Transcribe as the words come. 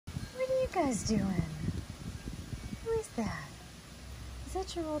guys doing? Who is that? Is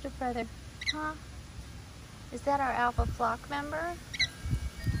that your older brother? Huh? Is that our alpha flock member?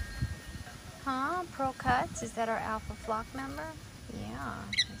 Huh? Pearl Cuts? Is that our alpha flock member? Yeah,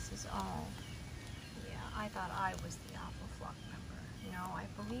 this is all. Yeah, I thought I was the alpha flock member. No, I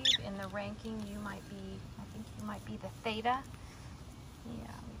believe in the ranking you might be, I think you might be the theta.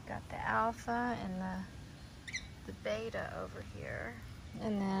 Yeah, we've got the alpha and the beta over here.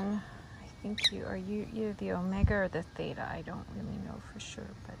 And then I think you're the omega or the theta. I don't really know for sure,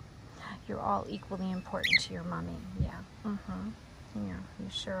 but you're all equally important to your mommy. Yeah. Yeah, you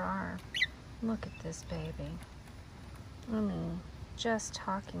sure are. Look at this baby. I mean, just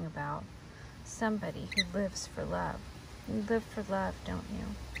talking about somebody who lives for love. You live for love, don't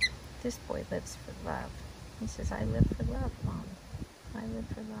you? This boy lives for love. He says, I live for love, Mom. I live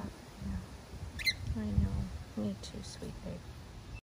for love. Yeah. I know. Me too, sweet baby.